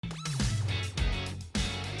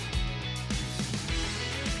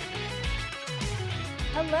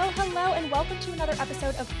Hello, and welcome to another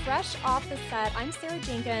episode of Fresh Off the Set. I'm Sarah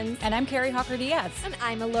Jenkins. And I'm Carrie Hawker-Diaz. And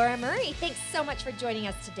I'm Laura Murray. Thanks so much for joining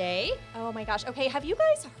us today. Oh my gosh. Okay, have you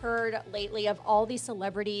guys heard lately of all these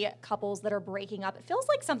celebrity couples that are breaking up? It feels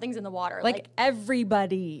like something's in the water. Like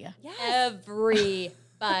everybody. Yes. Everybody.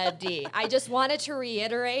 I just wanted to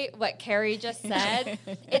reiterate what Carrie just said.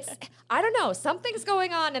 I don't know, something's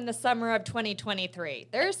going on in the summer of 2023.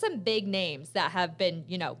 There's some big names that have been,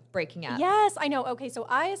 breaking up. Yes, I know. Okay, so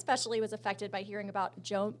I especially was affected by hearing about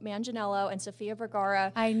Joe Manganiello and Sofia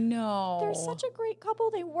Vergara. I know. They're such a great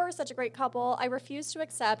couple. They were such a great couple. I refuse to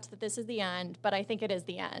accept that this is the end, but I think it is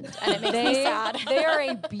the end, and it makes me sad. They are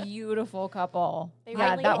a beautiful couple. They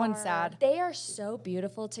yeah, really that are. one's sad. They are so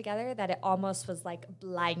beautiful together that it almost was like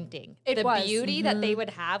blinding. It was. Beauty that they would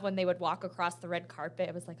have when they would walk across the red carpet.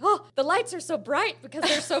 It was like, oh, the lights are so bright because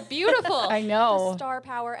they're so beautiful. I know. The star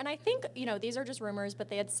power. And I think, these are just rumors, but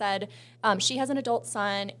they had said she has an adult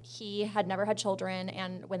son. He had never had children.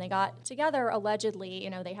 And when they got together, allegedly,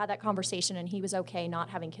 they had that conversation and he was okay not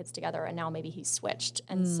having kids together. And now maybe he's switched.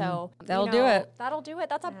 And so That'll do it. That'll do it.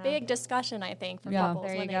 That's a big discussion, I think, for couples.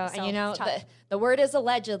 There you when go. they- And so tough. the word is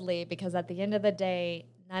allegedly because at the end of the day,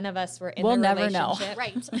 none of us were in We'll the never know. relationship.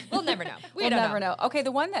 Right. We'll never know. We'll never know. Okay,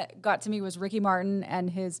 the one that got to me was Ricky Martin and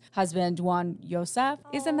his husband, Juan Yosef.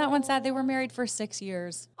 Isn't that one sad? They were married for 6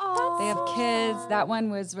 years. Oh, They have kids. That one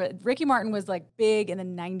was, Ricky Martin was like big in the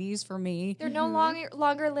 90s for me. They're no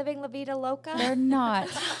longer living La Vida Loca. They're not.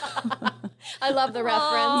 I love the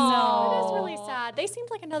reference. No. It is really sad. They seemed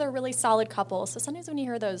like another really solid couple. So sometimes when you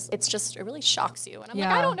hear those, it really shocks you. And I'm like,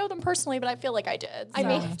 Yeah. I don't know them personally, but I feel like I did. I So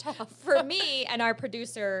mean, it's tough. for me and our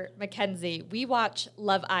producer, Mackenzie, we watch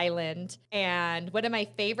Love Island. And one of my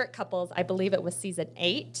favorite couples, I believe it was season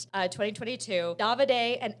 8, 2022,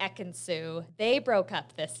 Davide and Ekansu, they broke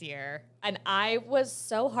up this year. And I was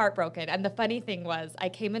so heartbroken. And the funny thing was, I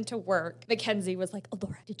came into work. Mackenzie was like, oh,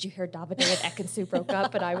 Laura, did you hear Davide and Ekansu broke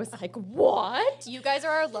up? And I was like, what? You guys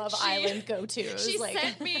are our Love Island go-tos. She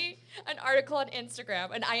sent me an article on Instagram,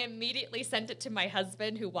 and I immediately sent it to my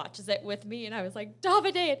husband, who watches it with me, and I was like,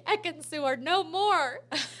 Davide and Ekansu are no more.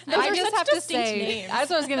 Those are I just such have to distinct say, names. that's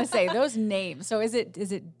what I was going to say. Those names. So is it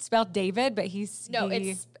spelled David, but No,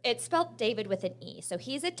 it's spelled David with an E. So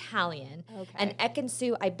he's Italian. Okay. And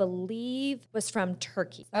Ekansu, I believe, was from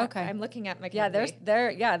Turkey. Okay. I'm looking at Mackenzie.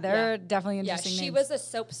 Yeah, they're definitely interesting she names. was a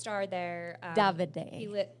soap star there. Davide.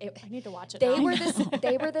 I need to watch it They now.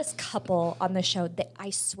 they were this couple on the show that I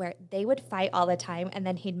swear they would fight all the time, and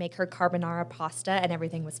then he'd make her carbonara pasta, and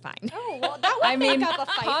everything was fine. Oh, well, that would make up a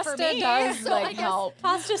fight pasta for me. does, So like, I guess help.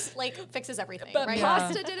 Pasta fixes everything, But right?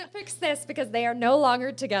 pasta didn't fix this because they are no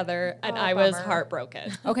longer together, and Oh, I was bummer.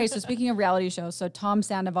 heartbroken. Okay, so speaking of reality shows, so Tom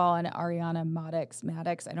Sandoval and Ariana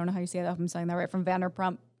Madix, I don't know how you say that, I hope I'm saying that right, from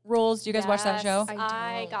Vanderpump Rules. Do you guys watch that show? Yes,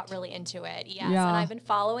 I got really into it. Yes, Yeah. and I've been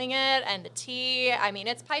following it, and the tea. I mean,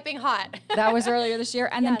 it's piping hot. That was earlier this year.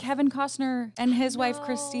 And then Yes. Kevin Costner and his wife know.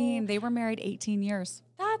 Christine, they were married 18 years.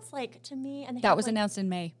 That's like to me, and they That have, was like, announced in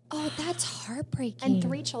May. Oh, that's heartbreaking. and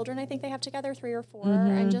 3 children. I think they have together, 3 or 4.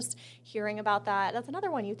 Mm-hmm. And just hearing about that, that's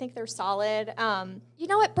another one. You think they're solid. You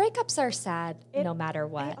know what? Breakups are sad It- no matter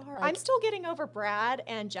They what. are. I'm still getting over Brad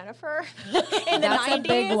and Jennifer in the That's a 90s.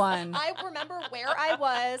 big one. I remember where I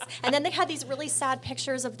was. And then they had these really sad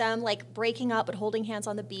pictures of them like breaking up but holding hands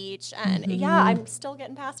on the beach. And yeah, I'm still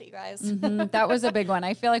getting past it, you guys. That was a big one.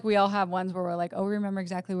 I feel like we all have ones where we're like, oh, we remember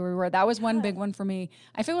exactly where we were. That was one big one for me.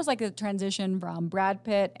 I feel it was like a transition from Brad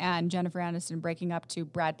Pitt and Jennifer Aniston breaking up to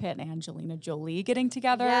Brad Pitt and Angelina Jolie getting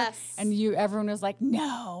together. Yes. And everyone was like,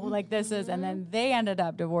 no, like this is, and then they ended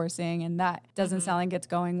up divorcing, and that doesn't sound like it's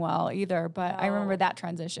going well either. But I remember that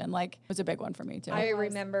transition, like, was a big one for me too. I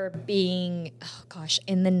remember being,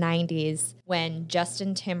 in the 90s when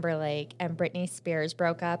Justin Timberlake and Britney Spears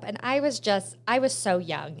broke up. And I was so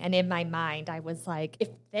young. And in my mind, I was like, if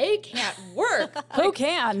they can't work, Who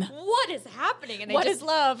can? what is happening? And What is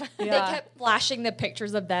love? They kept flashing the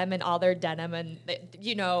pictures of them in all their denim. And,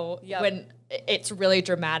 when it's really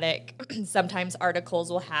dramatic, sometimes articles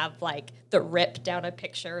will have like the rip down a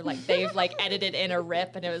picture, like they've like edited in a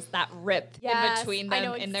rip, and it was that rip in between I them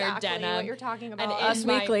know in their exactly denim. what you're talking about. And Us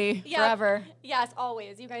Weekly, forever. Yes,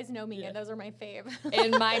 always. You guys know me, and those are my fave.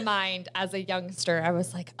 In my mind, as a youngster, I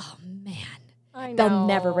was like, oh man, I they'll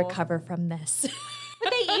never know. recover from this.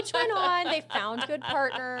 But they each went on. They found good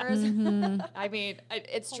partners. I mean,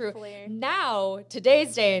 it's Hopefully. true. Now,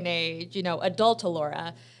 today's day and age, adult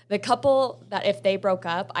Laura, the couple that if they broke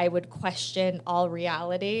up, I would question all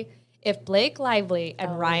reality. If Blake Lively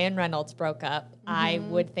and Ryan Reynolds broke up, I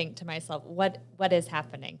would think to myself, what is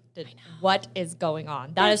happening? What is going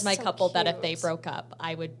on? That is my so couple that if they cute. broke up,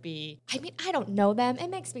 I would be, I mean, I don't know them. It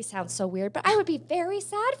makes me sound so weird, but I would be very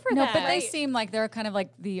sad for No, them. but they seem like they're kind of like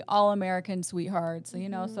the all-American sweethearts, you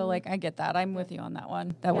know? So, like, I get that. I'm with you on that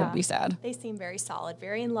one. That would be sad. They seem very solid,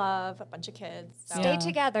 very in love, a bunch of kids. So Stay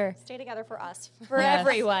together stay together for us. for Yes.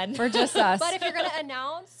 everyone. For just us. But if you're going to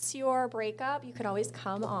announce your breakup, you could always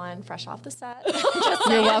come on Fresh Off the Set.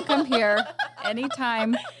 You're welcome here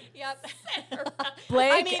anytime. Yep.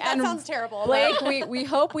 Blake I mean, that and sounds terrible. Blake, we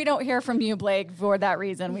hope we don't hear from you, Blake, for that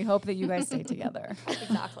reason. We hope that you guys stay together.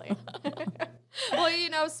 Exactly. Well, you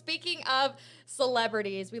know, speaking of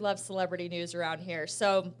celebrities, we love celebrity news around here.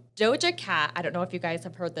 So Doja Cat, I don't know if you guys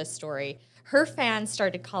have heard this story. Her fans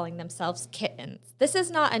started calling themselves kittens. This is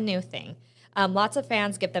not a new thing. Lots of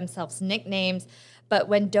fans give themselves nicknames. But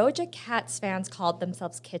when Doja Cat's fans called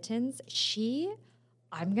themselves kittens,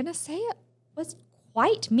 I'm going to say it, was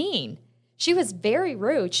quite mean. She was very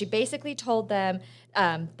rude. She basically told them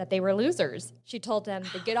that they were losers. She told them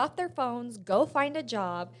to get off their phones, go find a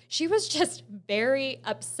job. She was just very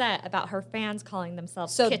upset about her fans calling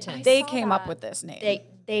themselves So kittens. they saw came up that. with this name.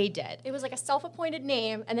 They did. It was like a self-appointed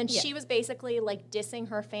name, and then Yeah. she was basically like dissing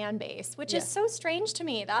her fan base, which Yeah. is so strange to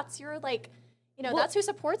me. That's your like, Well- that's who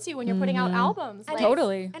supports you when you're putting out albums. And Like,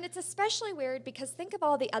 Totally. And it's especially weird because think of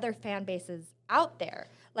all the other fan bases out there.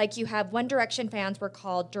 Like you have One Direction fans were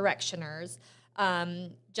called Directioners.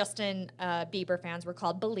 Justin Bieber fans were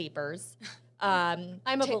called Beliebers. I'm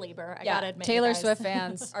a believer. I yeah. gotta admit, Taylor you guys. Swift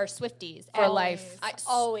fans Are Swifties. for And life.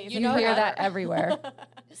 Always. You hear that everywhere.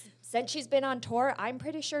 Since she's been on tour, I'm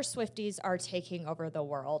pretty sure Swifties are taking over the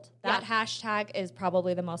world. That hashtag is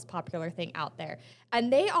probably the most popular thing out there.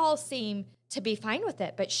 And they all seem to be fine with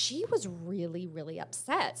it, but she was really, really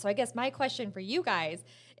upset. So I guess my question for you guys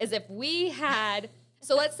is if we had,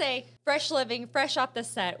 so let's say Fresh Living, fresh off the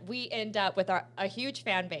set, we end up with a huge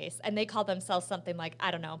fan base and they call themselves something like,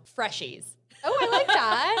 I don't know, Freshies. Oh, I like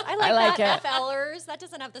that. I like, I like that. it. FLers. That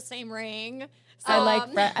doesn't have the same ring. I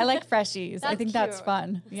like freshies. I That's think that's cute.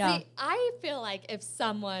 fun. Yeah. See, I feel like if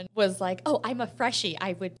someone was like, oh, I'm a freshie,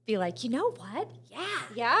 I would be like, you know what? Yeah.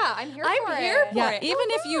 Yeah, I'm here I'm for here it. for Yeah, it. even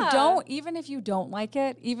if you yeah. even if you don't like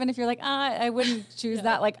it, even if you're like, I wouldn't choose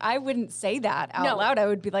that. Like, I wouldn't say that out No. loud. I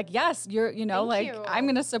would be like, yes, you're, Thank like, you. I'm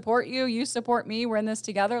going to support you. You support me. We're in this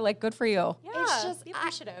together. Like, good for you. Yeah, It's just be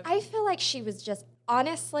appreciative. I feel like she was just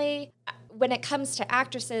honestly, when it comes to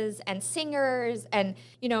actresses and singers and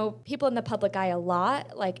people in the public eye a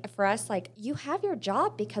lot, like for us, like you have your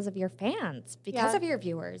job because of your fans, because Yeah. of your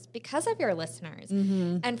viewers, because of your listeners,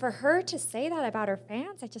 and for her to say that about her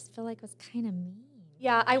fans, I just feel like was kind of mean.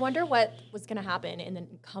 Yeah, I wonder what was going to happen in the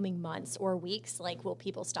coming months or weeks. Like, will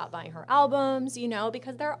people stop buying her albums?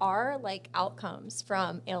 Because there are like outcomes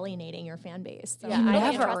from alienating your fan base. So Yeah, it'll be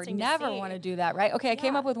Never interesting to see. want to do that, right? Okay, I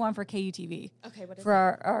came Yeah. up with one for KUTV. Okay, what is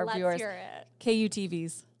For our Let's viewers. hear it.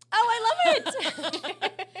 KUTVs. Oh, I love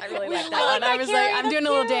it. I really like that love one. I that, was Carrie. like, I'm That's doing a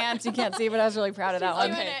little cute. dance. You can't see, but I was really proud of that one.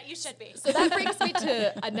 Doing it. You should be. So that brings me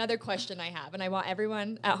to another question I have, and I want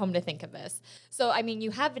everyone at home to think of this. So, I mean,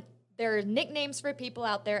 there are nicknames for people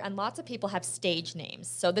out there, and lots of people have stage names.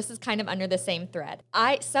 So this is kind of under the same thread.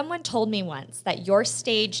 Someone told me once that your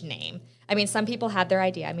stage name, I mean, some people have their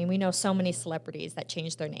idea. I mean, we know so many celebrities that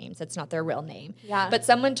change their names. It's not their real name. Yeah. But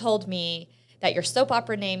someone told me that your soap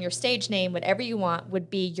opera name, your stage name, whatever you want, would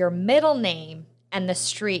be your middle name and the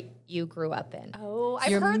street you grew up in. Oh, I've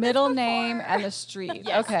Your heard middle this name before. and the street.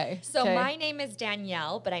 Yes. Okay. So okay. my name is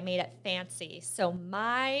Danielle, but I made it fancy. So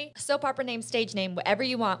my soap opera name, stage name, whatever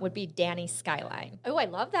you want, would be Danny Skyline. Oh, I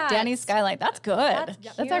love that. Danny Skylight. That's good. That's,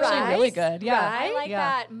 cute. actually Right? really good. Yeah. I like yeah.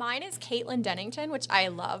 that. Mine is Caitlin Dennington, which I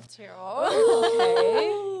love too.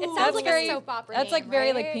 Okay. It sounds That's like very, a soap opera That's like name, very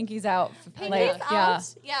right? like Pinky's out. Pinky's like, out. yeah.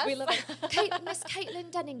 Yes. We love it. Miss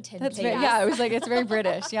Caitlin Dennington. That's please. very, yeah, it was like, it's very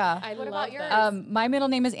British. Yeah. I What love about yours? that. My middle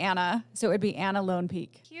name is Anna, so it would be Anna Lone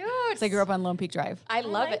Peak. Cute. So I grew up on Lone Peak Drive. I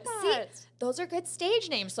love like it. that. See, those are good stage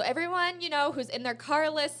names. So everyone, who's in their car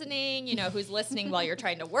listening, who's listening while you're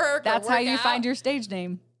trying to work. That's or how work you out, find your stage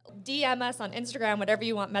name. DM us on Instagram, whatever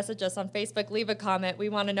you want. Message us on Facebook. Leave a comment. We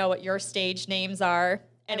want to know what your stage names are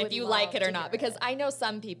and I if would you love like it to or not. hear Because it. I know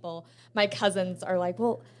some people, my cousins are like,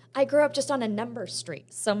 well, I grew up just on a number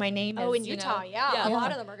street, so my name is. Oh, in Utah, yeah. A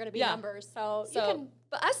lot of them are going to be Yeah. numbers. So, you So, can.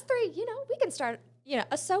 but us three, we can start,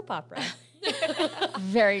 a soap opera.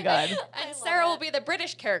 Very good. And Sarah will be the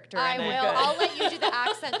British character. I in it. will. I'll let you do the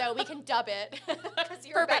accent, though. We can dub it because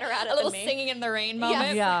you're better at it A little than me. singing in the rain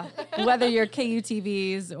moment. Yeah. Whether you're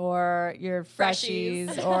KUTVs or your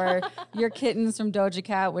Freshies or your kittens from Doja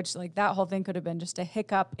Cat, which like that whole thing could have been just a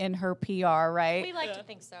hiccup in her PR, right? We like to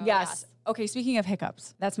think so. Yes. Okay, speaking of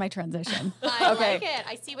hiccups, that's my transition. I like it.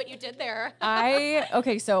 I see what you did there.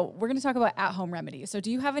 Okay, so we're going to talk about at-home remedies. So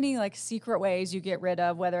do you have any like secret ways you get rid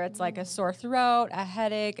of, whether it's like a sore throat, a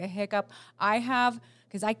headache, a hiccup? I have,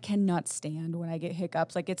 because I cannot stand when I get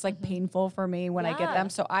hiccups. Like it's like painful for me when I get them.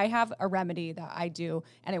 So I have a remedy that I do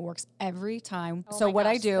and it works every time. So what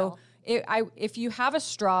I do, if you have a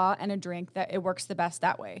straw and a drink, that it works the best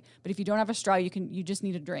that way. But if you don't have a straw, you just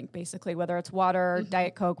need a drink basically, whether it's water,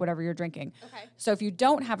 Diet Coke, whatever you're drinking. Okay. So if you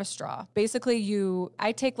don't have a straw, basically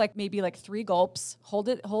I take like maybe like 3 gulps, hold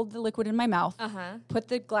the liquid in my mouth, put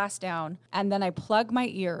the glass down, and then I plug my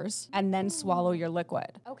ears and then swallow your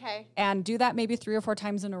liquid. Okay. And do that maybe 3 or 4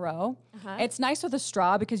 times in a row. It's nice with a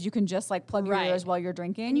straw because you can just like plug your ears while you're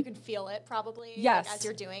drinking. And you can feel it probably Yes. like, as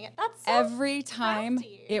you're doing it. That's so every time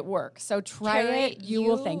crafty. it works. So try Carrie, it. You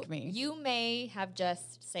will thank me. You may have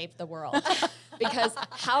just saved the world because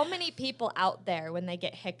how many people out there when they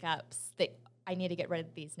get hiccups that I need to get rid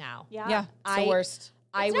of these now? Yeah, it's the worst.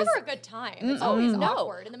 It's never a good time. It's always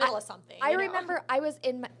awkward in the middle of something. I remember I was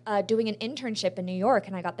doing an internship in New York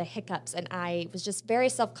and I got the hiccups and I was just very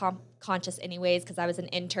self-conscious anyways because I was an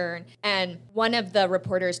intern. And one of the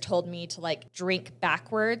reporters told me to like drink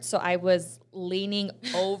backwards. So I was leaning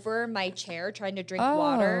over my chair trying to drink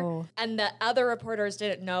water. And the other reporters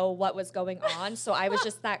didn't know what was going on. So I was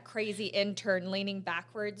just that crazy intern leaning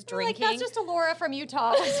backwards, drinking. Like, that's just a Laura from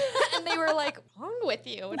Utah. And they were like, "What's wrong with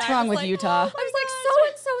you?" And What's wrong with Utah? I was like,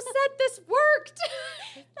 so-and-so said this worked.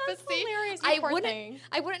 That's But see, hilarious.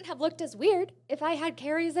 I wouldn't have looked as weird if I had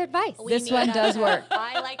Carrie's advice. This one does work.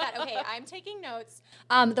 I like that. Okay, I'm taking notes.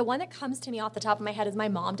 The one that comes to me off the top of my head is my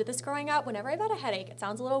mom did this growing up. Whenever I've had a headache, it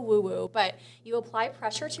sounds a little woo-woo, but you apply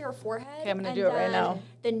pressure to your forehead. Okay, I'm gonna and do it right then now.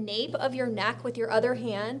 The nape of your neck with your other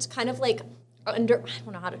hand, kind of like under, I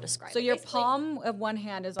don't know how to describe So it. your Basically, palm of one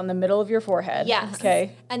hand is on the middle of your forehead. yes.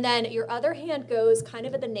 Okay. And then your other hand goes kind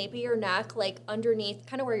of at the nape of your neck, like underneath,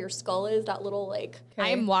 kind of where your skull is, that little like. I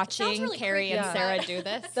am watching really Carrie creepy, and Sarah but- do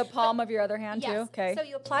this. The palm of your other hand too. Yes. Okay. So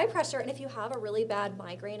you apply pressure, and if you have a really bad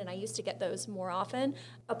migraine, and I used to get those more often,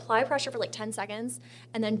 apply pressure for like 10 seconds,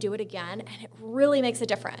 and then do it again, and it really makes a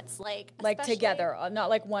difference. Like especially- together,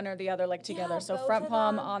 not like one or the other, like together. Yeah, So both front of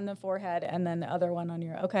palm them. on the forehead, and then the other one on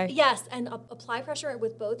your. Okay. Yes, and apply pressure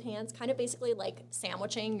with both hands, kind of basically like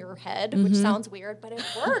sandwiching your head, which sounds weird, but it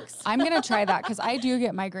works. I'm gonna try that because I do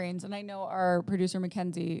get migraines, and I know our producer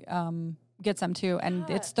Mackenzie gets them too, and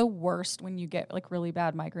it's the worst when you get like really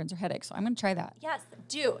bad migraines or headaches. So I'm gonna try that. Yes,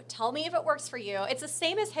 do. Tell me if it works for you. It's the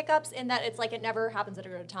same as hiccups in that it's like it never happens at a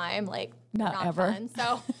good time, like Not ever. fun.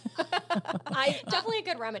 So definitely a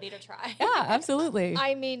good remedy to try. Yeah, absolutely.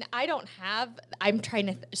 I mean, I'm trying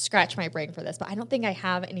to scratch my brain for this, but I don't think I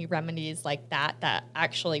have any remedies like that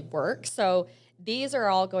actually work. So these are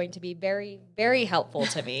all going to be very, very helpful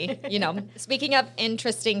to me. Speaking of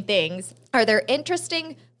interesting things, are there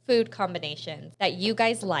interesting food combinations that you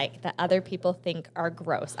guys like that other people think are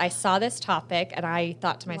gross? I saw this topic and I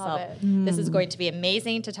thought to myself, this is going to be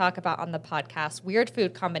amazing to talk about on the podcast, weird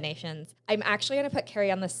food combinations. I'm actually going to put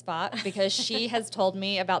Carrie on the spot because she has told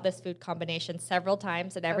me about this food combination several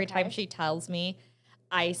times, and every time she tells me,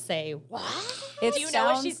 I say, what? Do you know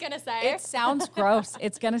what she's going to say? It sounds gross.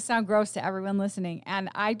 It's going to sound gross to everyone listening. And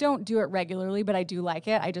I don't do it regularly, but I do like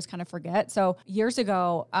it. I just kind of forget. So years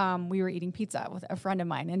ago, we were eating pizza with a friend of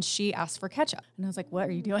mine, and she asked for ketchup. And I was like, what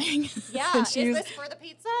are you doing? Yeah, And is she was- this for the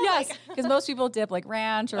pizza? Yes, Like- because most people dip like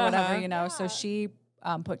ranch or whatever, Yeah. So she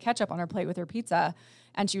put ketchup on her plate with her pizza,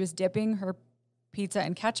 and she was dipping her pizza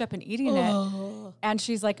in ketchup and eating it. And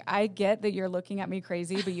she's like, I get that you're looking at me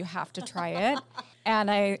crazy, but you have to try it.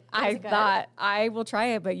 And I good? thought, I will try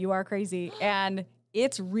it, but you are crazy. And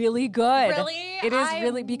it's really good. Really? It is I've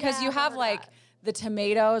really, because you never have heard like that. the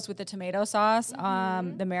tomatoes with the tomato sauce, the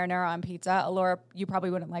marinara on pizza. Laura, you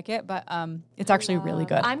probably wouldn't like it, but it's actually really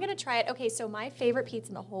good. I'm going to try it. Okay, so my favorite pizza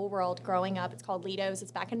in the whole world growing up, it's called Lido's.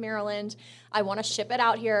 It's back in Maryland. I want to ship it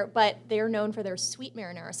out here, but they're known for their sweet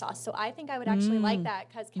marinara sauce. So I think I would actually like that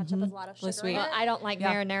because ketchup has a lot of sugar sweet. in it. I don't like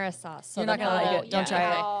marinara sauce. So You're not gonna like it. Don't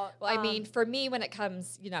try it. Well, I mean, for me, when it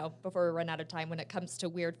comes, before we run out of time, when it comes to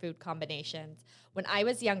weird food combinations, when I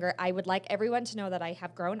was younger, I would like everyone to know that I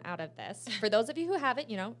have grown out of this. For those of you who haven't,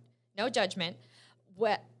 no judgment.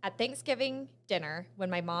 At Thanksgiving dinner, when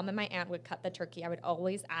my mom and my aunt would cut the turkey, I would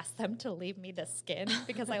always ask them to leave me the skin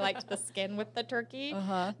because I liked the skin with the turkey.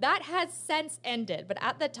 That has since ended, but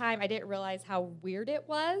at the time, I didn't realize how weird it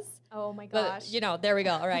was. Oh my gosh. But, there we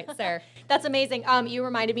go. All right, Sarah. That's amazing. You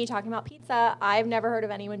reminded me talking about pizza. I've never heard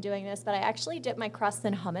of anyone doing this, but I actually dip my crust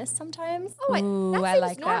in hummus sometimes. Oh, Ooh, that I seems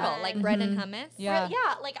like normal, that. like bread and hummus. Yeah.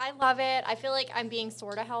 Yeah, like I love it. I feel like I'm being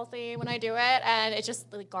sort of healthy when I do it, and it's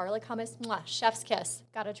just like garlic hummus, chef's kiss.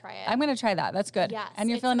 Gotta try it. I'm going to try that. That's good. Yes, and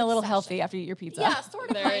you're it's feeling an a little obsession. healthy after you eat your pizza. Yeah, sort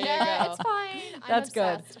of. There you kinda. go. It's fine. That's I'm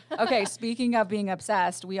obsessed. good. Okay, speaking of being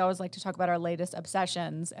obsessed, we always like to talk about our latest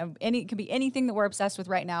obsessions. It can be anything that we're obsessed with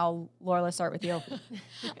right now. Laura, let's start with you.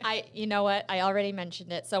 You know what? I already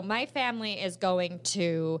mentioned it. So my family is going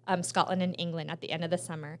to Scotland and England at the end of the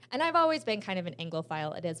summer. And I've always been kind of an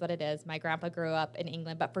Anglophile. It is what it is. My grandpa grew up in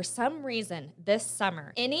England. But for some reason, this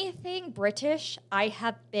summer, anything British, I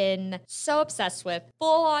have been so obsessed with,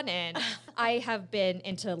 full on in. I have been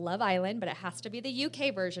into Love Island, but it has to be the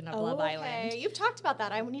UK version of Love Island. You've talked about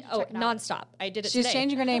that. I need to check it out. Nonstop. I did it She's today.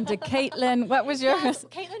 changing her name to Caitlin. What was yours? Yes,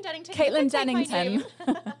 Caitlin Dennington. Caitlin You can take my Dennington.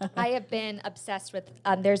 name. I have been obsessed with,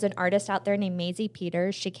 there's an artist out there named Maisie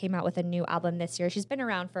Peters. She came out with a new album this year. She's been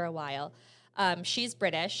around for a while. She's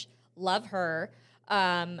British. Love her.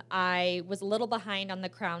 I was a little behind on the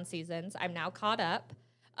Crown seasons. I'm now caught up.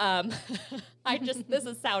 This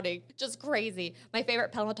is sounding just crazy. My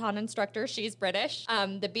favorite Peloton instructor, she's British.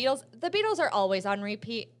 The Beatles are always on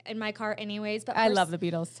repeat in my car anyways. But I love the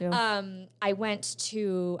Beatles too. I went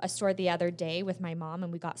to a store the other day with my mom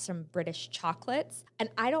and we got some British chocolates. And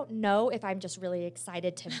I don't know if I'm just really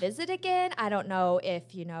excited to visit again. I don't know if,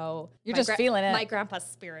 You're just feeling it. My grandpa's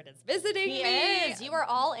spirit is visiting He me. is. You are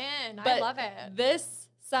all in. I But love it. This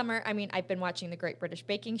summer, I've been watching the Great British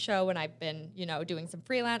Baking Show and I've been, doing some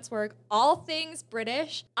freelance work. All things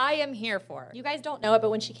British, I am here for. You guys don't know it, but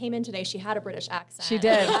when she came in today, she had a British accent. She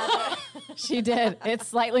did. She did. It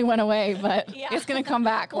slightly went away, but Yeah. it's going to come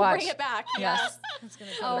back. We'll Watch. bring it back. Yes.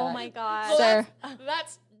 Yes. Oh My God. Well, Sarah.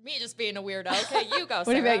 that's me just being a weirdo. Okay, you go,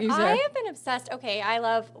 What about you, Sarah? I have been obsessed. Okay,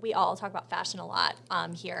 we all talk about fashion a lot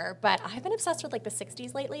here, but I've been obsessed with like the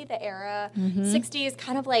 60s lately, the era. 60s,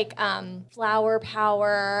 kind of like flower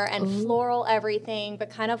power and floral everything, but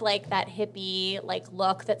kind of like that hippie like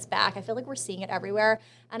look that's back. I feel like we're seeing it everywhere.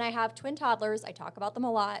 And I have twin toddlers. I talk about them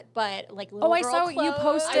a lot, but like little I girl saw what you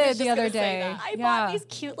clothes. posted the other day. I bought these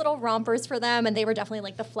cute little rompers for them, and they were definitely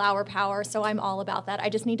like the flower power. So I'm all about that. I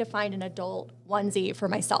just need to find an adult onesie for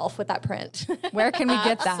myself with that print. Where can we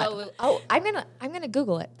get that? Absolutely. Oh, I'm gonna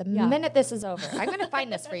Google it the minute this is over. I'm gonna find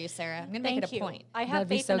this for you, Sarah. I'm gonna make it a point. I have That'd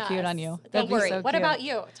be faith so in cute us. on you. Don't That'd be worry. so What cute. about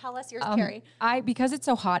you? Tell us yours, Carrie. Because it's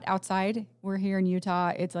so hot outside, we're here in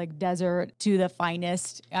Utah. It's like desert to the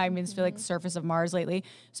finest. I feel like the surface of Mars lately.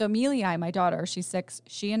 So Amelia, my daughter, she's 6.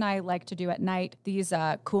 She and I like to do at night these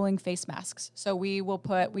cooling face masks. So we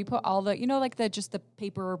put all the, like just the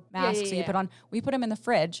paper masks that you put on. We put them in the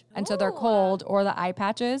fridge, and so they're cold, or the eye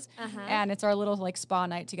patches. And it's our little like spa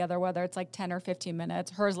night together, whether it's like 10 or 15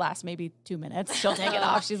 minutes. Hers lasts maybe 2 minutes. She'll take it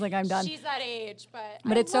off. She's like, I'm done. She's that age,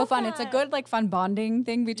 But it's so fun. It's a good like fun bonding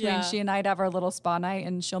thing between Yeah. she and I to have our little spa night,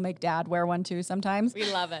 and she'll make Dad wear one too sometimes.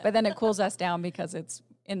 We love it. But then it cools us down because it's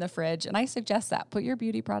in the fridge. And I suggest that. Put your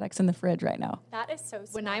beauty products in the fridge right now. That is so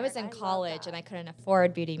smart. When I was in love college that. and I couldn't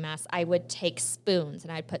afford beauty masks, I would take spoons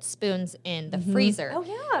and I'd put spoons in the freezer. Oh,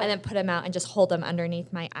 yeah. And then put them out and just hold them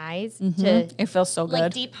underneath my eyes to. It feels so good.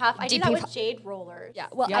 Like deep puff. I do Deep that puff. with jade rollers. Yeah.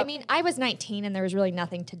 Well, Yep. I was 19 and there was really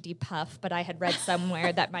nothing to depuff, but I had read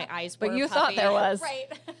somewhere that my eyes were But you puffy. thought there was. Right.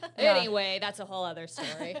 Anyway, that's a whole other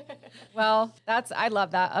story. Well, I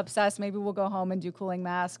love that. Obsessed. Maybe we'll go home and do cooling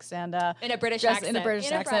masks and In a British dress accent. in a British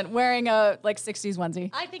In a accent, Brit- wearing a like 60s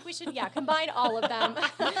onesie. I think we should, combine all of them.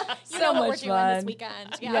 You So know what we're much doing fun. this weekend.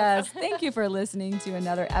 Yes. Thank you for listening to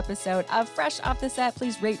another episode of Fresh Off the Set.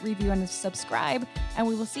 Please rate, review, and subscribe. And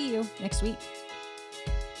we will see you next week.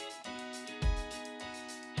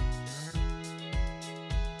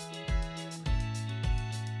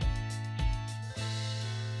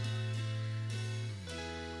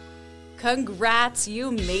 Congrats,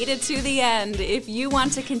 you made it to the end. If you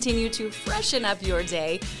want to continue to freshen up your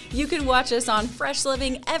day, you can watch us on Fresh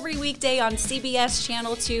Living every weekday on CBS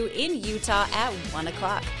Channel 2 in Utah at 1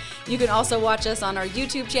 o'clock. You can also watch us on our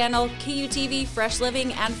YouTube channel, KUTV Fresh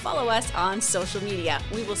Living, and follow us on social media.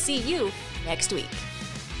 We will see you next week.